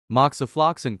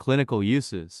Moxifloxacin clinical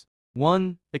uses.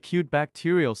 1. Acute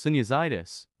bacterial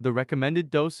sinusitis. The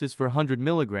recommended dose is for 100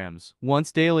 mg,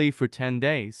 once daily for 10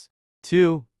 days.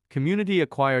 2.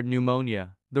 Community-acquired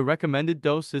pneumonia. The recommended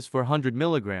dose is for 100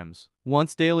 mg,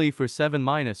 once daily for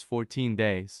 7-14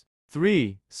 days.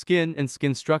 3. Skin and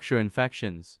skin structure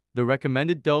infections. The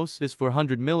recommended dose is for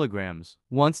 100 mg,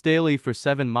 once daily for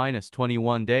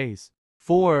 7-21 days.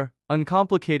 4.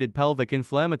 Uncomplicated pelvic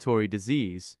inflammatory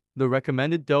disease. The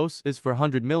recommended dose is for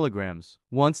 100 mg,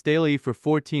 once daily for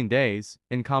 14 days,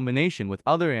 in combination with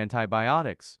other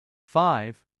antibiotics.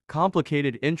 5.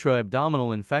 Complicated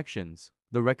intra-abdominal infections.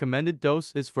 The recommended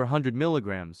dose is for 100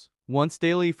 mg, once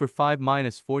daily for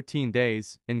 5-14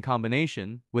 days, in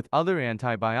combination with other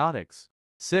antibiotics.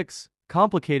 6.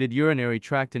 Complicated urinary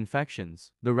tract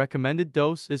infections. The recommended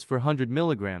dose is for 100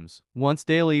 mg, once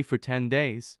daily for 10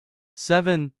 days.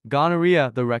 7.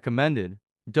 Gonorrhea. The recommended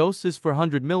dose is for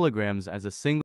 100 mg as a single